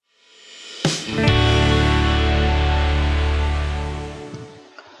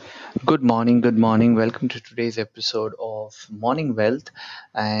Good morning, good morning. Welcome to today's episode of Morning Wealth.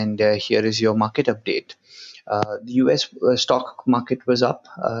 And here is your market update. The US stock market was up.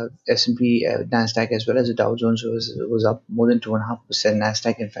 S&P, Nasdaq, as well as the Dow Jones was up more than 2.5%.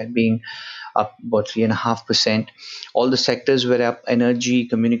 Nasdaq, in fact, being up about 3.5%. All the sectors were up: energy,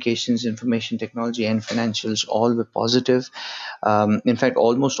 communications, information technology, and financials. All were positive. In fact,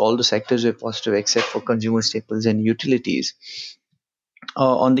 almost all the sectors were positive except for consumer staples and utilities.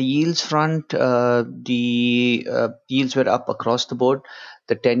 On the yields front, the yields were up across the board.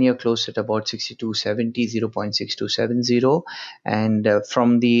 The 10-year closed at about 62.70, 0.6270. And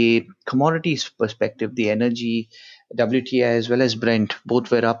from the commodities perspective, the energy, WTI as well as Brent,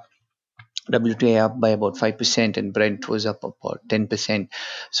 both were up. WTI up by about 5% and Brent was up about 10%.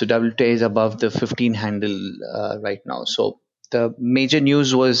 So WTI is above the 15 handle right now. So the major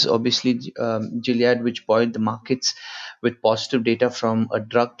news was obviously Gilead, which buoyed the markets with positive data from a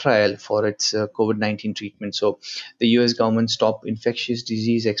drug trial for its COVID-19 treatment. So the US government's top infectious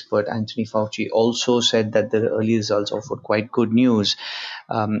disease expert, Anthony Fauci, also said that the early results offered quite good news.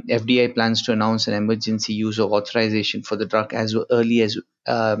 FDA plans to announce an emergency use of authorization for the drug as early as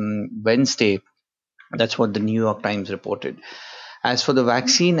Wednesday. That's what the New York Times reported. As for the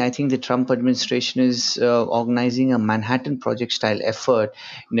vaccine, I think the Trump administration is organizing a Manhattan Project style effort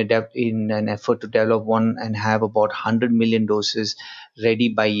in an effort to develop one and have about 100 million doses ready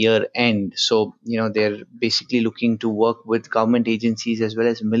by year end. So, they're basically looking to work with government agencies as well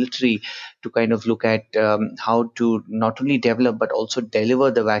as military to kind of look at how to not only develop but also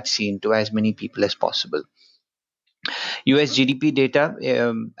deliver the vaccine to as many people as possible. US GDP data,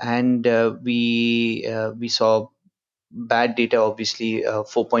 and we saw bad data, obviously.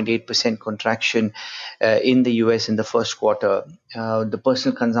 4.8% contraction in the US in the first quarter. The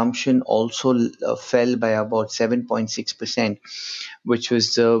personal consumption also fell by about 7.6%, which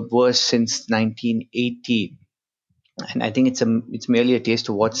was the worst since 1980. And I think it's merely a taste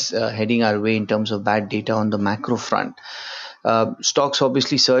of what's heading our way in terms of bad data on the macro front. Stocks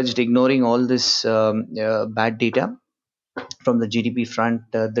obviously surged, ignoring all this bad data from the GDP front.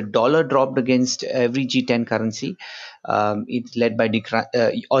 The dollar dropped against every G10 currency. It's led by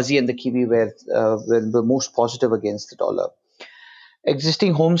Aussie and the Kiwi were the most positive against the dollar.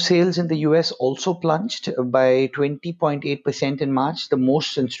 Existing home sales in the US also plunged by 20.8% in March, the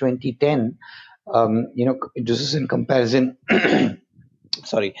most since 2010. This is in comparison.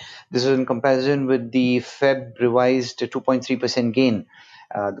 Sorry, this is in comparison with the Feb revised 2.3% gain.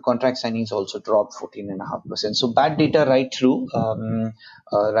 The contract signings also dropped 14.5%. So bad data right through,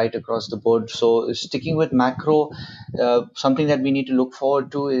 right across the board. So sticking with macro, something that we need to look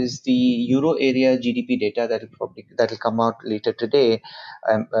forward to is the Euro area GDP data that'll come out later today.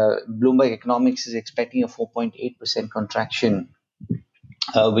 Bloomberg Economics is expecting a 4.8% contraction,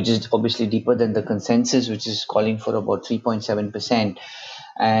 which is obviously deeper than the consensus, which is calling for about 3.7%.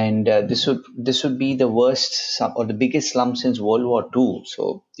 And this would be the worst or the biggest slump since World War II.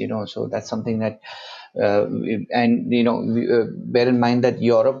 So so that's something that, and bear in mind that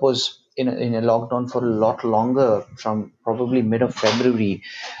Europe was in a lockdown for a lot longer, from probably mid of February,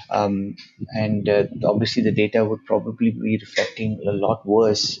 and obviously the data would probably be reflecting a lot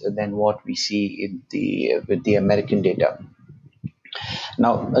worse than what we see in the with the American data.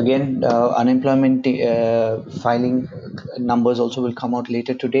 Now, again, unemployment filing numbers also will come out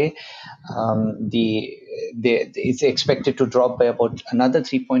later today. It's expected to drop by about another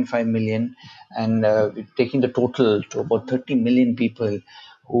 3.5 million, and taking the total to about 30 million people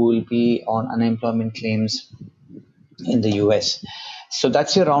who will be on unemployment claims in the US. So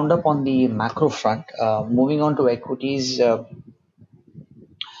that's your roundup on the macro front. Moving on to equities.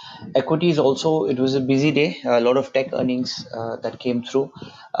 Equities also, it was a busy day. A lot of tech earnings that came through.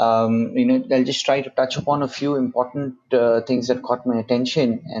 I'll just try to touch upon a few important things that caught my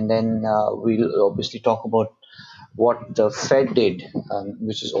attention, and then we'll obviously talk about what the Fed did,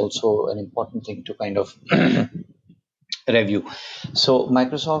 which is also an important thing to kind of review. So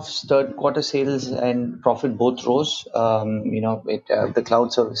Microsoft's third quarter sales and profit both rose. The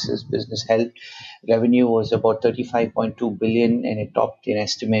cloud services business held. Revenue was about 35.2 billion, and it topped an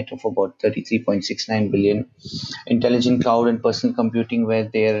estimate of about 33.69 billion. Intelligent cloud and personal computing were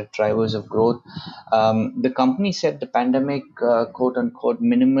their drivers of growth. The company said the pandemic, quote unquote,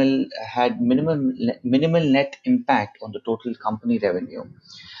 had minimal net impact on the total company revenue.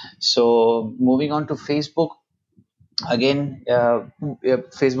 So moving on to Facebook. Again,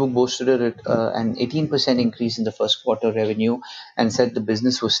 Facebook boasted an 18% increase in the first quarter revenue and said the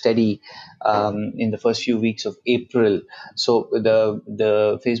business was steady in the first few weeks of April. So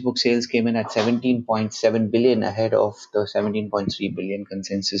the Facebook sales came in at 17.7 billion ahead of the 17.3 billion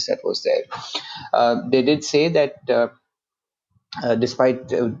consensus that was there. They did say that. Despite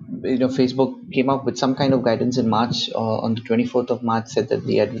Facebook came up with some kind of guidance in March, on the 24th of March, said that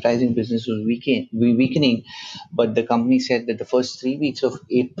the advertising business was weakening, but the company said that the first 3 weeks of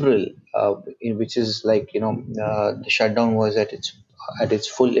April, which is like the shutdown was at its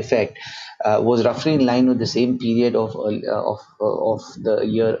full effect, was roughly in line with the same period of the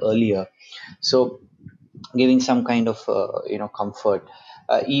year earlier. So giving some kind of comfort.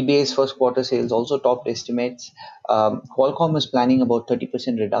 eBay's first quarter sales also topped estimates. Qualcomm is planning about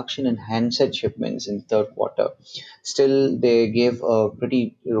 30% reduction in handset shipments in third quarter. Still, they gave a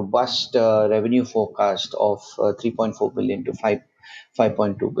pretty robust revenue forecast of 3.4 billion to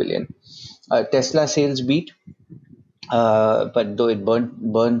 5.2 billion. Tesla sales beat, but though it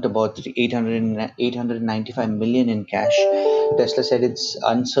burnt about 895 million in cash. Tesla said it's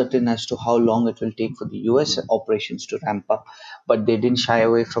uncertain as to how long it will take for the US operations to ramp up, but they didn't shy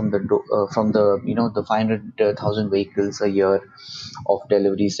away from the the 500,000 vehicles a year of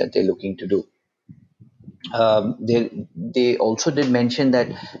deliveries that they're looking to do. They also did mention that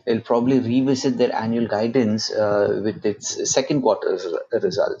they'll probably revisit their annual guidance with its second quarter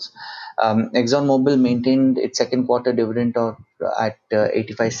results. ExxonMobil maintained its second quarter dividend at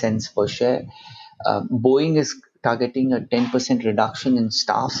 85 cents per share. Boeing is targeting a 10% reduction in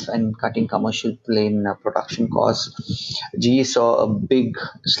staff and cutting commercial plane production costs. GE saw a big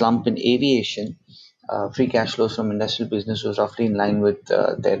slump in aviation. Free cash flows from industrial business was roughly in line with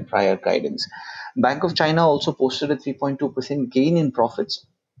their prior guidance. Bank of China also posted a 3.2% gain in profits.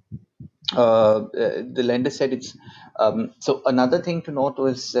 The lender said it's so. Another thing to note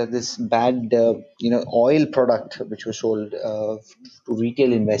was this bad, oil product which was sold to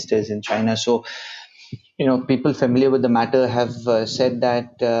retail investors in China. So people familiar with the matter have said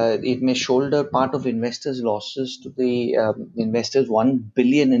that it may shoulder part of investors' losses to the investors 1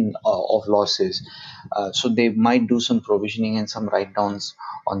 billion of losses. So they might do some provisioning and some write downs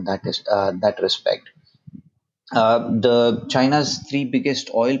on that respect. The China's three biggest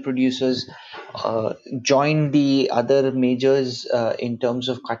oil producers joined the other majors in terms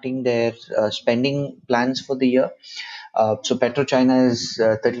of cutting their spending plans for the year. So PetroChina is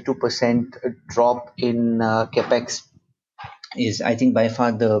 32% drop in capex is, I think, by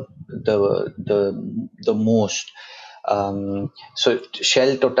far the most. So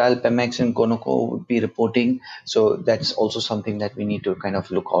Shell, Total, Pemex, and Conoco would be reporting. So that's also something that we need to kind of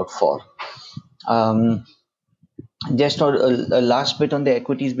look out for. Um, just a last bit on the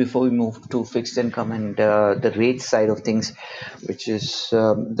equities before we move to fixed income and the rate side of things, which is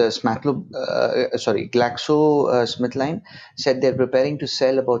the Glaxo Smithkline said they're preparing to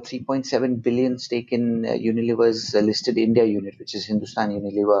sell about 3.7 billion stake in Unilever's listed India unit, which is Hindustan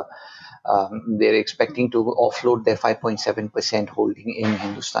Unilever. They're expecting to offload their 5.7% holding in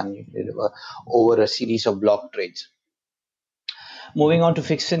Hindustan Unilever over a series of block trades. Moving on to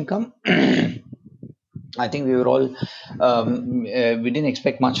fixed income. I think we were all we didn't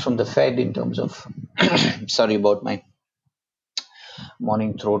expect much from the Fed in terms of sorry about my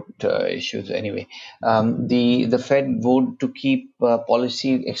morning throat issues. Anyway, the Fed vote to keep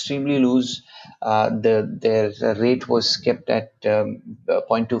policy extremely loose. Their rate was kept at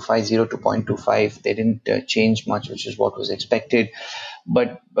 0.250 to 0.25. They didn't change much, which is what was expected.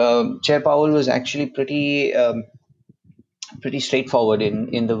 But Chair Powell was actually pretty straightforward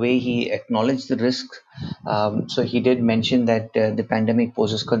in the way he acknowledged the risk. So he did mention that the pandemic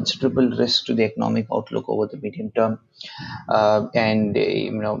poses considerable risk to the economic outlook over the medium term. And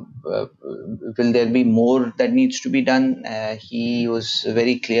will there be more that needs to be done? He was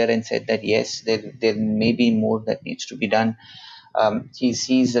very clear and said that yes, there may be more that needs to be done. He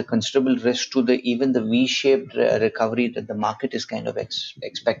sees a considerable risk to the even the V-shaped recovery that the market is kind of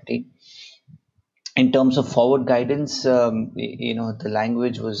expecting. In terms of forward guidance, the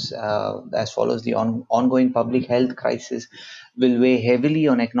language was as follows: the ongoing public health crisis will weigh heavily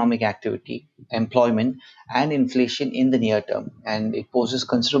on economic activity, employment, and inflation in the near term, and it poses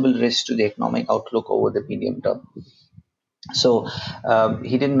considerable risk to the economic outlook over the medium term. So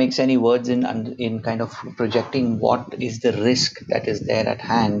he didn't mix any words in kind of projecting what is the risk that is there at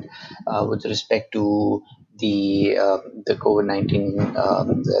hand with respect to the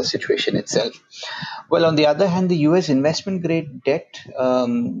COVID-19 situation itself. Well, on the other hand, the U.S. investment grade debt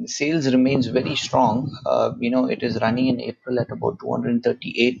sales remains very strong. It is running in April at about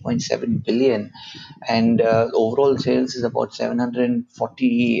 238.7 billion, and overall sales is about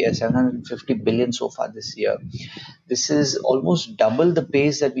 750 billion so far this year. This is almost double the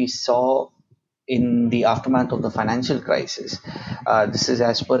pace that we saw in the aftermath of the financial crisis. This is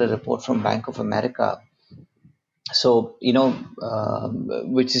as per a report from Bank of America. So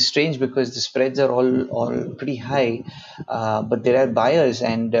which is strange because the spreads are all pretty high, but there are buyers,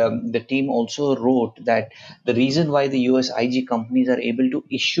 and the team also wrote that the reason why the US IG companies are able to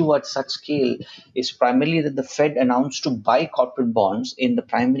issue at such scale is primarily that the Fed announced to buy corporate bonds in the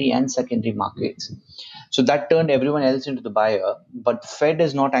primary and secondary markets. So that turned everyone else into the buyer, but Fed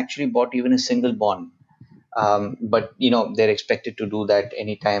has not actually bought even a single bond. But they're expected to do that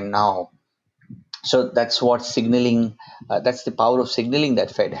anytime now. So that's what signaling, that's the power of signaling that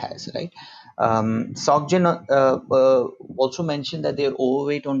Fed has, right? Soggen also mentioned that they are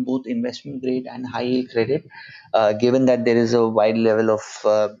overweight on both investment grade and high yield credit, given that there is a wide level of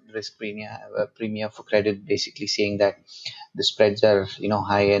risk premium for credit, basically saying that the spreads are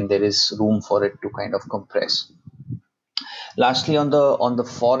high and there is room for it to kind of compress. Lastly, on the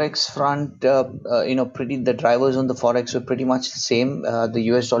forex front, pretty the drivers on the forex were pretty much the same. The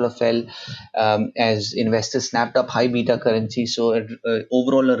US dollar fell as investors snapped up high beta currency. So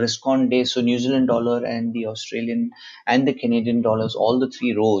overall, a risk on day. So New Zealand dollar and the Australian and the Canadian dollars, all the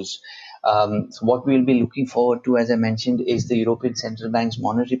three rose. So what we'll be looking forward to, as I mentioned, is the European Central Bank's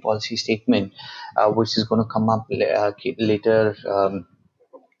monetary policy statement, which is going to come up later.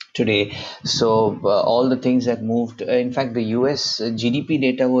 Today. So all the things that moved. In fact, the U.S. GDP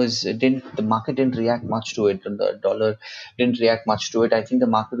data didn't the market didn't react much to it. The dollar didn't react much to it. I think the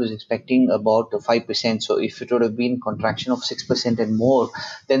market was expecting about 5%. So if it would have been contraction of 6% and more,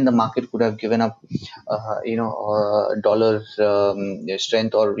 then the market could have given up, dollar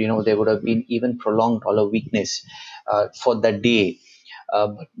strength, or there would have been even prolonged dollar weakness for that day.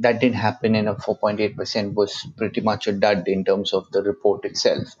 But that didn't happen, and a 4.8% was pretty much a dud in terms of the report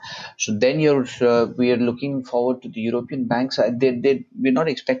itself. So then we are looking forward to the European banks. We're not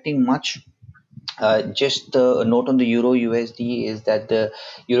expecting much. Just a note on the Euro USD is that the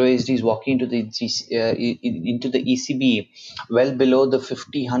Euro USD is walking into the ECB well below the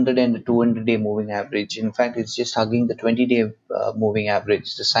 50, 100 and the 200-day moving average. In fact, it's just hugging the 20-day moving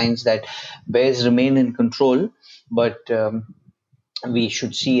average. The signs that bears remain in control, but we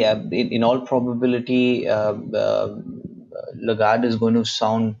should see, in all probability, Lagarde is going to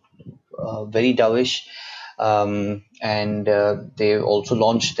sound very dovish, and they also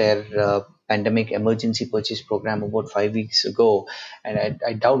launched their pandemic emergency purchase program about 5 weeks ago, and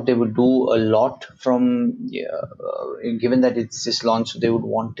I doubt they will do a lot from, given that it's just launched. So they would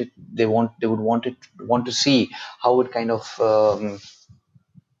want it. They would want to see how it kind of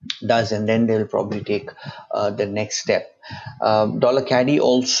does, and then they'll probably take the next step. Dollar caddy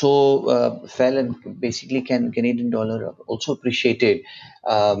also fell, and basically Canadian dollar also appreciated.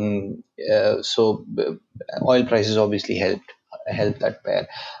 So oil prices obviously helped that pair.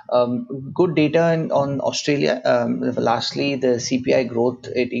 Good data on Australia. Lastly, the CPI growth,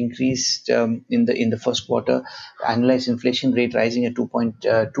 it increased in the first quarter. Annualized inflation rate rising at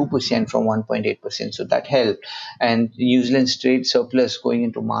 2.2% from 1.8%. So that helped. And New Zealand's trade surplus going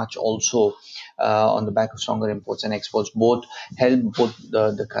into March also, on the back of stronger imports and exports, both help both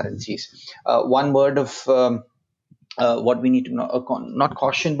the currencies. One word of what we need to not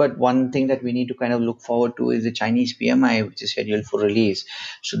caution, but one thing that we need to kind of look forward to is the Chinese PMI, which is scheduled for release.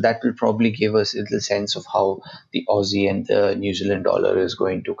 So that will probably give us a little sense of how the Aussie and the New Zealand dollar is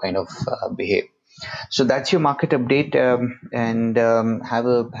going to kind of behave. So that's your market update, and have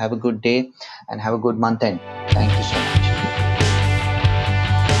a good day and have a good month end. Thank you so much.